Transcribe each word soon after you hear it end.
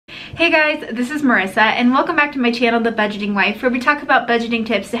Hey guys, this is Marissa and welcome back to my channel, The Budgeting Wife, where we talk about budgeting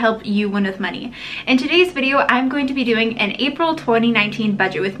tips to help you win with money. In today's video, I'm going to be doing an April 2019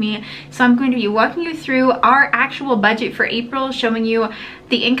 budget with me. So I'm going to be walking you through our actual budget for April, showing you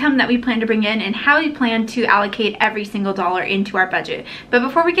the income that we plan to bring in and how we plan to allocate every single dollar into our budget. But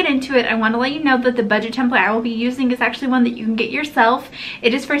before we get into it, I want to let you know that the budget template I will be using is actually one that you can get yourself.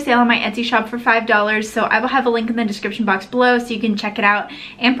 It is for sale on my Etsy shop for $5, so I will have a link in the description box below so you can check it out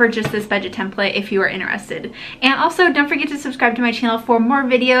and purchase this budget template if you are interested. And also, don't forget to subscribe to my channel for more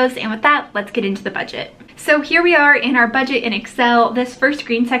videos. And with that, let's get into the budget. So here we are in our budget in Excel. This first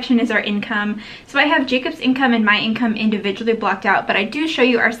green section is our income. So I have Jacob's income and my income individually blocked out, but I do show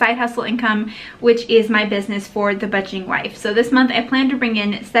you our side hustle income, which is my business for The Budgeting Wife. So this month I plan to bring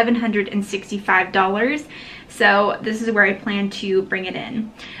in $765. So this is where I plan to bring it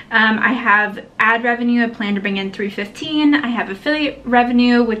in. I have ad revenue, I plan to bring in $315. I have affiliate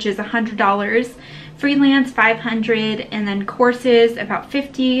revenue, which is $100. Freelance $500, and then courses about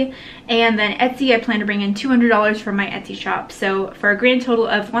 $50, and then Etsy I plan to bring in $200 for my Etsy shop, so for a grand total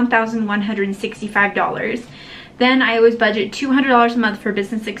of $1,165. Then I always budget $200 a month for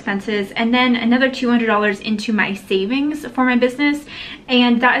business expenses, and then another $200 into my savings for my business.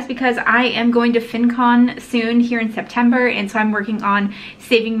 And that is because I am going to FinCon soon here in September, and so I'm working on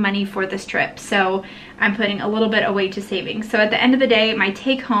saving money for this trip. So I'm putting a little bit away to savings. So at the end of the day, my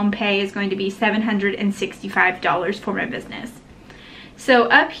take-home pay is going to be $765 for my business. So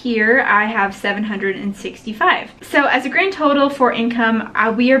up here, I have $765. So as a grand total for income,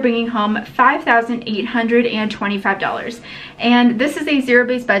 we are bringing home $5,825. And this is a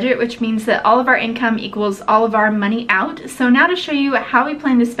zero-based budget, which means that all of our income equals all of our money out. So now to show you how we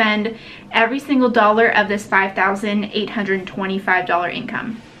plan to spend every single dollar of this $5,825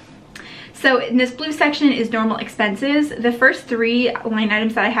 income. So in this blue section is normal expenses. The first three line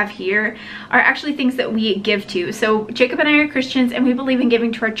items that I have here are actually things that we give to. So Jacob and I are Christians and we believe in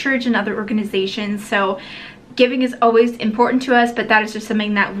giving to our church and other organizations. So giving is always important to us, but that is just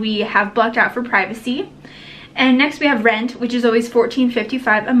something that we have blocked out for privacy. And next we have rent, which is always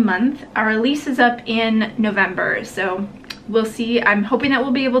 $14.55 a month. Our lease is up in November, so we'll see. I'm hoping that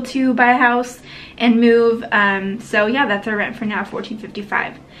we'll be able to buy a house and move. So yeah, that's our rent for now,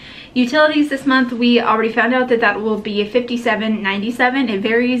 $14.55. Utilities this month, we already found out that that will be $57.97. It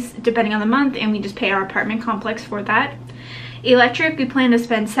varies depending on the month, and we just pay our apartment complex for that. Electric, we plan to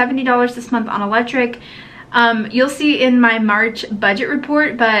spend $70 this month on electric. You'll see in my March budget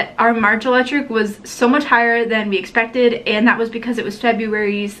report, but our March electric was so much higher than we expected, and that was because it was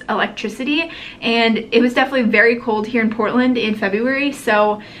February's electricity, and it was definitely very cold here in Portland in February,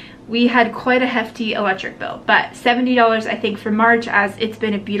 so we had quite a hefty electric bill. But $70 I think for March, as it's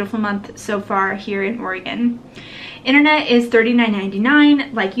been a beautiful month so far here in Oregon. Internet is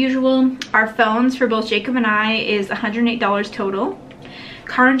 $39.99 like usual. Our phones for both Jacob and I is $108 total.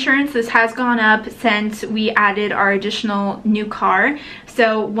 Car insurance, this has gone up since we added our additional new car.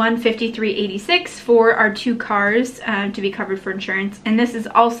 So $153.86 for our two cars to be covered for insurance. And this is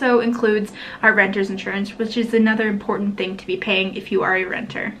also includes our renter's insurance, which is another important thing to be paying if you are a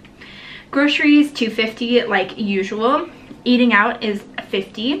renter. Groceries, $250 like usual. Eating out is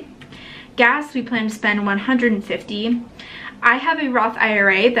 $50. Gas, we plan to spend $150. I have a Roth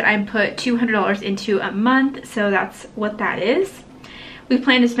IRA that I put $200 into a month, so that's what that is. We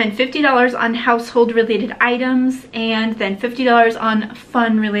plan to spend $50 on household related items and then $50 on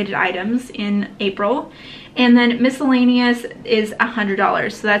fun related items in April. And then miscellaneous is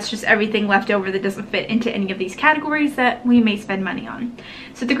 $100. So that's just everything left over that doesn't fit into any of these categories that we may spend money on.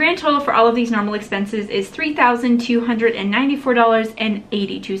 So the grand total for all of these normal expenses is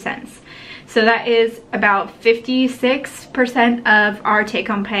 $3,294.82. So that is about 56% of our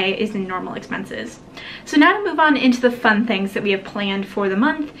take-home pay is in normal expenses. So now to move on into the fun things that we have planned for the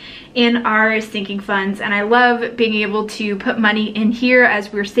month in our sinking funds. And I love being able to put money in here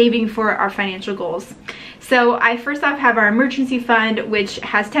as we're saving for our financial goals. So I first off have our emergency fund, which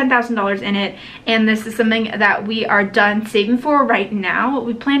has $10,000 in it, and this is something that we are done saving for right now.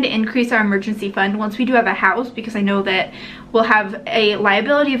 We plan to increase our emergency fund once we do have a house, because I know that we'll have a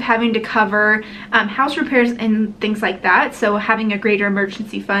liability of having to cover house repairs and things like that. So having a greater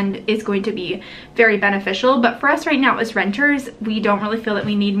emergency fund is going to be very beneficial. But for us right now as renters, we don't really feel that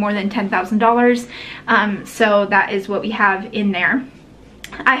we need more than $10,000. So that is what we have in there.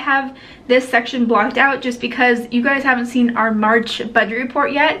 I have this section blocked out just because you guys haven't seen our March budget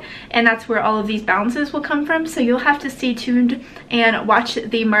report yet, and that's where all of these balances will come from. So you'll have to stay tuned and watch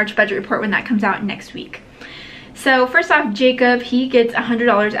the March budget report when that comes out next week. So first off, Jacob, he gets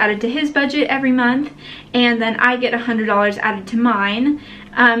 $100 added to his budget every month, and then I get $100 added to mine.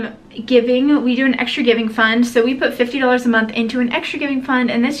 Giving, we do an extra giving fund. So we put $50 a month into an extra giving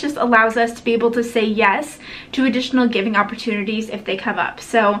fund, and this just allows us to be able to say yes to additional giving opportunities if they come up.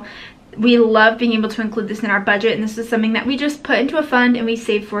 So we love being able to include this in our budget, and this is something that we just put into a fund and we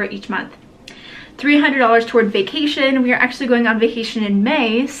save for each month. $300 toward vacation. We are actually going on vacation in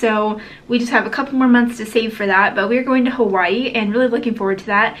May, so we just have a couple more months to save for that, but we're going to Hawaii and really looking forward to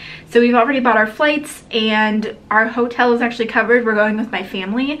that. So we've already bought our flights and our hotel is actually covered. We're going with my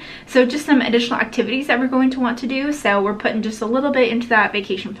family, so just some additional activities that we're going to want to do, so we're putting just a little bit into that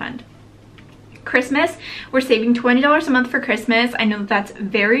vacation fund. Christmas, we're saving $20 a month for Christmas. I know that that's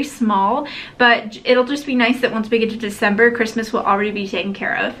very small, but it'll just be nice that once we get to December, Christmas will already be taken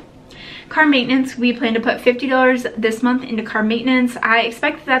care of. Car maintenance, we plan to put $50 this month into car maintenance. I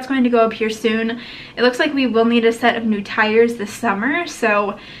expect that that's going to go up here soon. It looks like we will need a set of new tires this summer,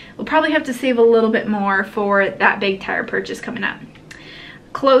 so we'll probably have to save a little bit more for that big tire purchase coming up.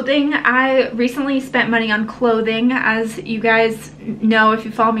 Clothing, I recently spent money on clothing, as you guys know if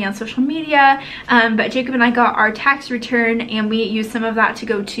you follow me on social media, but Jacob and I got our tax return and we used some of that to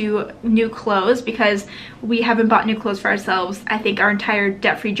go to new clothes because we haven't bought new clothes for ourselves, I think, our entire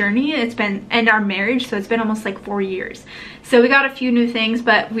debt-free journey. And our marriage, so it's been almost like 4 years. So we got a few new things,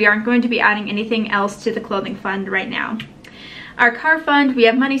 but we aren't going to be adding anything else to the clothing fund right now. Our car fund, we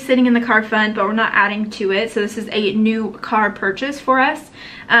have money sitting in the car fund, but we're not adding to it. So this is a new car purchase for us.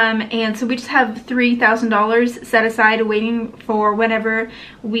 And so we just have $3,000 set aside waiting for whenever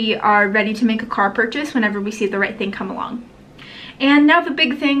we are ready to make a car purchase, whenever we see the right thing come along. And now the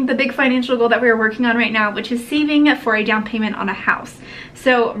big thing, the big financial goal that we are working on right now, which is saving for a down payment on a house.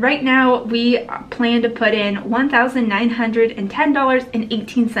 So right now we plan to put in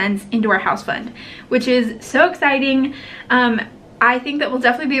 $1,910.18 into our house fund, which is so exciting. I think that we'll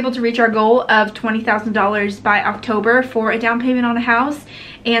definitely be able to reach our goal of $20,000 by October for a down payment on a house.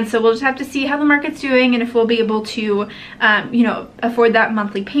 And so we'll just have to see how the market's doing and if we'll be able to, you know, afford that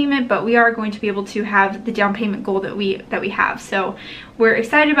monthly payment. But we are going to be able to have the down payment goal that we have. So we're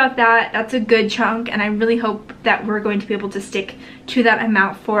excited about that. That's a good chunk, and I really hope that we're going to be able to stick to that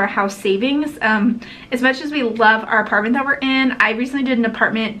amount for house savings. As much as we love our apartment that we're in, I recently did an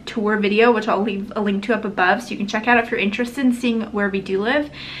apartment tour video, which I'll leave a link to up above, so you can check out if you're interested in seeing where we do live.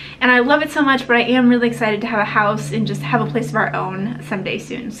 And I love it so much, but I am really excited to have a house and just have a place of our own someday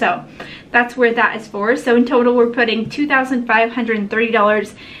soon. So that's where that is for. So in total, we're putting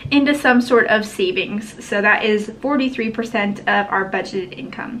 $2,530 into some sort of savings. So that is 43% of our budgeted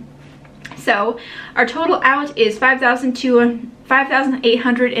income. So our total out is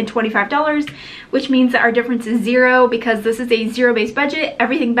 $5,825, which means that our difference is zero because this is a zero-based budget.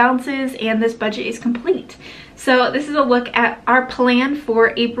 Everything balances and this budget is complete. So this is a look at our plan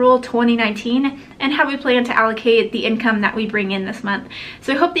for April 2019 and how we plan to allocate the income that we bring in this month.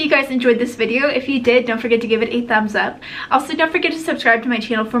 So I hope that you guys enjoyed this video. If you did, don't forget to give it a thumbs up. Also, don't forget to subscribe to my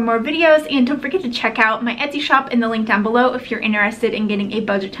channel for more videos, and don't forget to check out my Etsy shop in the link down below if you're interested in getting a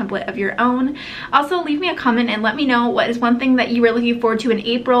budget template of your own. Also, leave me a comment and let me know what is one thing that you are looking forward to in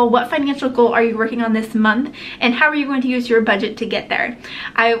April. What financial goal are you working on this month, and how are you going to use your budget to get there?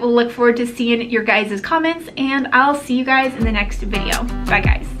 I will look forward to seeing your guys' comments, and I'll see you guys in the next video. Bye,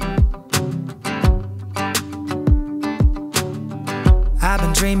 guys. I've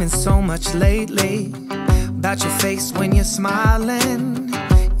been dreaming so much lately about your face when you're smiling.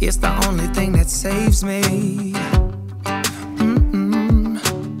 It's the only thing that saves me.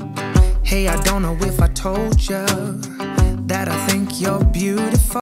 Hey, I don't know if I told you that I think you're beautiful.